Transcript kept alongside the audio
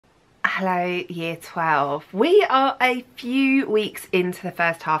Hello year 12. We are a few weeks into the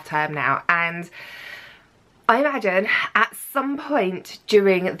first half term now, and I imagine at some point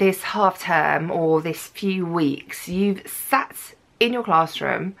during this half term or this few weeks you've sat in your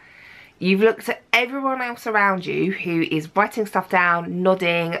classroom, you've looked at everyone else around you who is writing stuff down,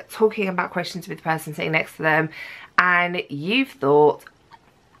 nodding, talking about questions with the person sitting next to them, and you've thought,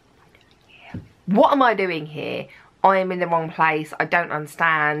 what am I doing here? I am in the wrong place, I don't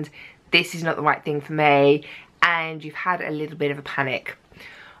understand, this is not the right thing for me, and you've had a little bit of a panic.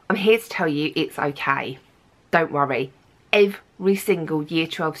 I'm here to tell you it's okay. Don't worry. Every single year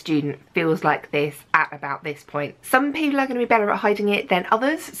 12 student feels like this at about this point. Some people are going to be better at hiding it than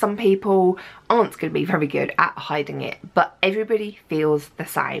others. Some people aren't going to be very good at hiding it, but everybody feels the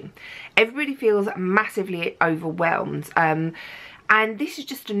same. Everybody feels massively overwhelmed. And this is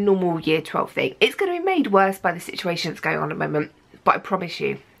just a normal year 12 thing. It's going to be made worse by the situation that's going on at the moment, but I promise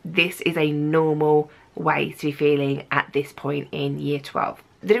you, this is a normal way to be feeling at this point in year 12.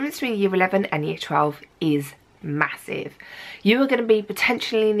 The difference between year 11 and year 12 is massive. You are going to be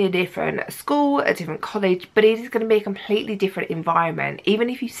potentially in a different school, a different college, but it is going to be a completely different environment,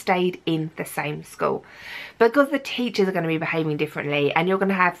 even if you stayed in the same school. Because the teachers are going to be behaving differently, and you're going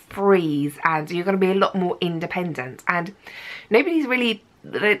to have frees, and you're going to be a lot more independent, and nobody's really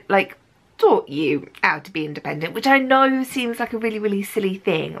taught you how to be independent, which I know seems like a really silly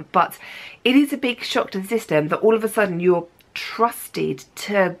thing, but it is a big shock to the system that all of a sudden you're trusted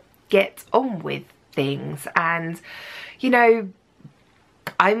to get on with things. And you know,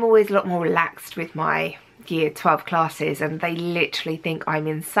 I'm always a lot more relaxed with my year 12 classes, and they literally think I'm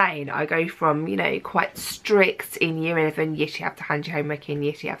insane. I go from, you know, quite strict in year 11, yes you have to hand your homework in,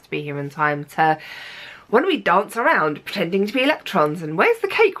 yes you have to be here on time, to when we dance around pretending to be electrons, and where's the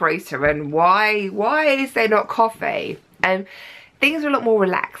cake rotor, and why is there not coffee? Things are a lot more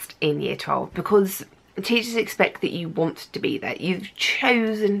relaxed in year 12 because teachers expect that you want to be there. You've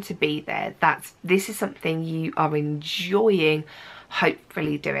chosen to be there. This is something you are enjoying,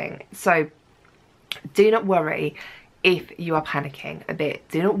 hopefully doing. So do not worry if you are panicking a bit.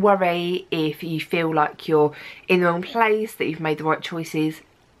 Do not worry if you feel like you're in the wrong place, that you've made the right choices.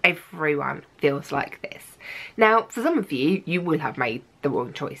 Everyone feels like this. Now, for some of you, you will have made the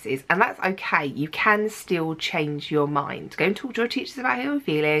wrong choices, and that's okay. You can still change your mind. Go and talk to your teachers about how you're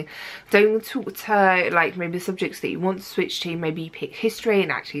feeling. Don't talk to like maybe the subjects that you want to switch to. Maybe you picked history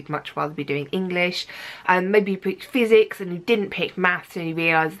and actually you'd much rather be doing English. And maybe you picked physics and you didn't pick maths, and you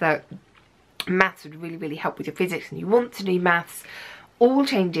realise that maths would really help with your physics and you want to do maths. All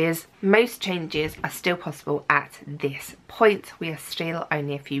changes, most changes are still possible at this point. We are still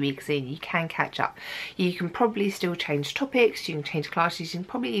only a few weeks in. You can catch up. You can probably still change topics, you can change classes, you can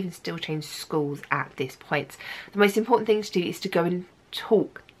probably even still change schools at this point. The most important thing to do is to go and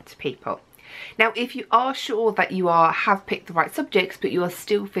talk to people. Now, if you are sure that you have picked the right subjects, but you are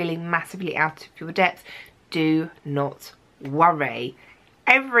still feeling massively out of your depth, do not worry.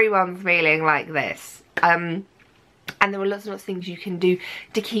 Everyone's feeling like this. And there are lots and lots of things you can do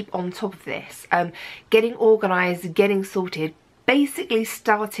to keep on top of this. Getting organised, getting sorted, basically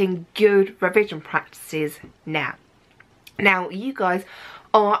starting good revision practices now. Now, you guys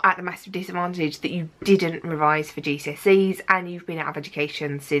are at the massive disadvantage that you didn't revise for GCSEs and you've been out of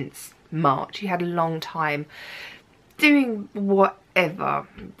education since March. You had a long time doing whatever,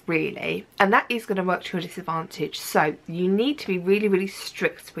 really, and that is going to work to your disadvantage. So you need to be really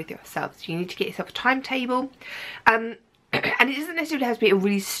strict with yourselves. You need to get yourself a timetable, and it doesn't necessarily have to be a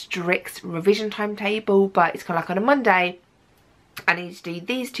really strict revision timetable, but it's kind of like on a Monday I need to do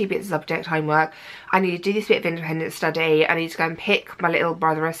these 2 bits of subject homework, I need to do this bit of independent study, I need to go and pick my little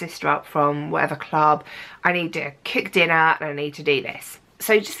brother or sister up from whatever club, I need to cook dinner, and I need to do this.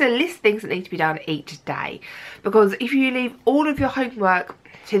 So just a list of things that need to be done each day, because if you leave all of your homework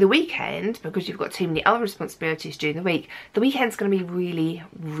to the weekend because you've got too many other responsibilities during the week, the weekend's going to be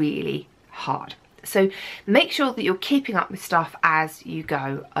really hard. So make sure that you're keeping up with stuff as you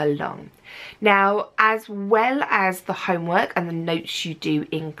go along. Now, as well as the homework and the notes you do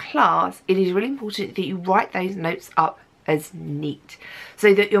in class, it is really important that you write those notes up as neat,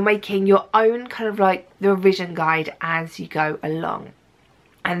 so that you're making your own kind of like the revision guide as you go along.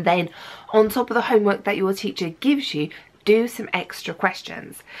 And then on top of the homework that your teacher gives you, do some extra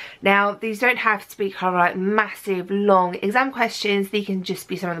questions. Now, these don't have to be kind of like massive long exam questions. They can just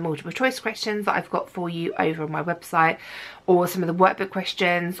be some of the multiple choice questions that I've got for you over on my website, or some of the workbook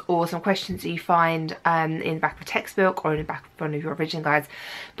questions, or some questions that you find in the back of a textbook or in the back of one of your revision guides.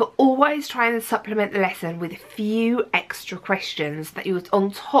 But always try and supplement the lesson with a few extra questions that you're on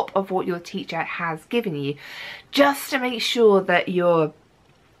top of what your teacher has given you, just to make sure that you're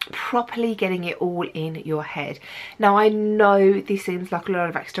properly getting it all in your head. Now I know this seems like a lot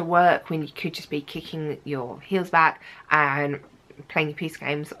of extra work when you could just be kicking your heels back and playing your PC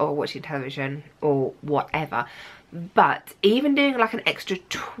games or watching television or whatever, but even doing like an extra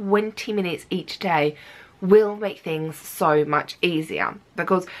 20 minutes each day will make things so much easier,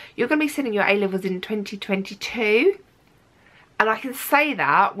 because you're going to be sitting your A-levels in 2022, and I can say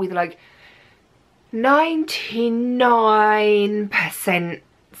that with like 99%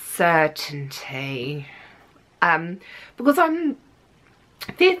 certainty, because I'm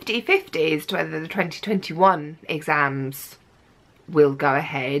 50-50 as to whether the 2021 exams will go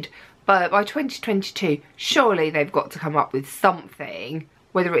ahead, but by 2022 surely they've got to come up with something,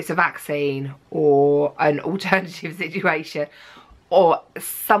 whether it's a vaccine or an alternative situation or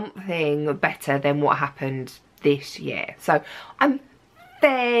something better than what happened this year. So I'm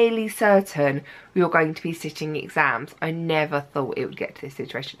fairly certain you're going to be sitting exams. I never thought it would get to this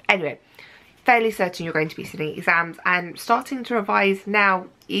situation. Anyway, fairly certain you're going to be sitting exams, and starting to revise now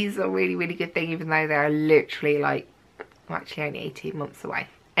is a really, really good thing, even though they're literally like, well, actually only 18 months away.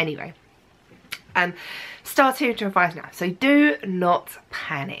 Anyway, starting to revise now. So do not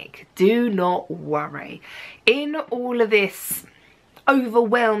panic. Do not worry. In all of this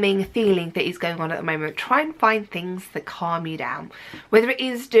overwhelming feeling that is going on at the moment, try and find things that calm you down, whether it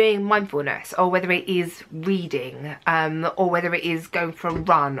is doing mindfulness or whether it is reading, or whether it is going for a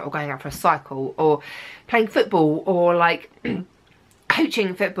run or going out for a cycle or playing football or like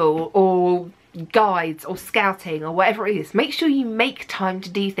coaching football or guides or scouting or whatever it is. Make sure you make time to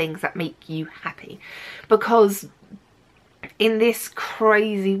do things that make you happy, because in this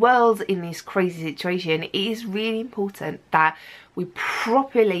crazy world, in this crazy situation, it is really important that we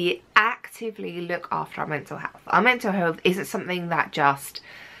properly, actively look after our mental health. Our mental health isn't something that just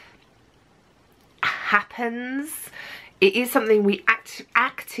happens. It is something we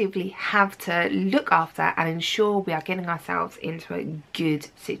actively have to look after and ensure we are getting ourselves into a good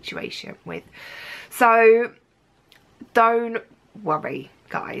situation with. So don't worry,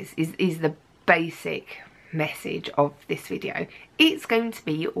 guys, is the basic message of this video. It's going to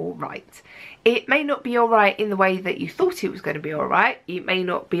be all right. It may not be all right in the way that you thought it was going to be all right. It may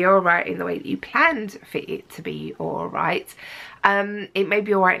not be all right in the way that you planned for it to be all right. It may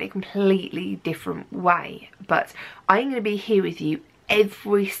be all right in a completely different way, but I'm going to be here with you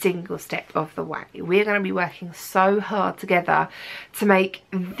every single step of the way. We're going to be working so hard together to make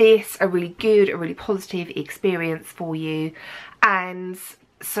this a really good, a really positive experience for you, and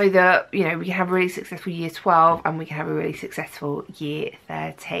so that, you know, we can have a really successful year 12 and we can have a really successful year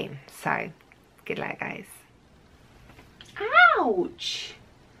 13. So good luck, guys. Ouch!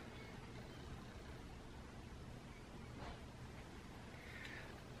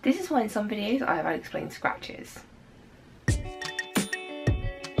 This is why in some videos I have unexplained scratches.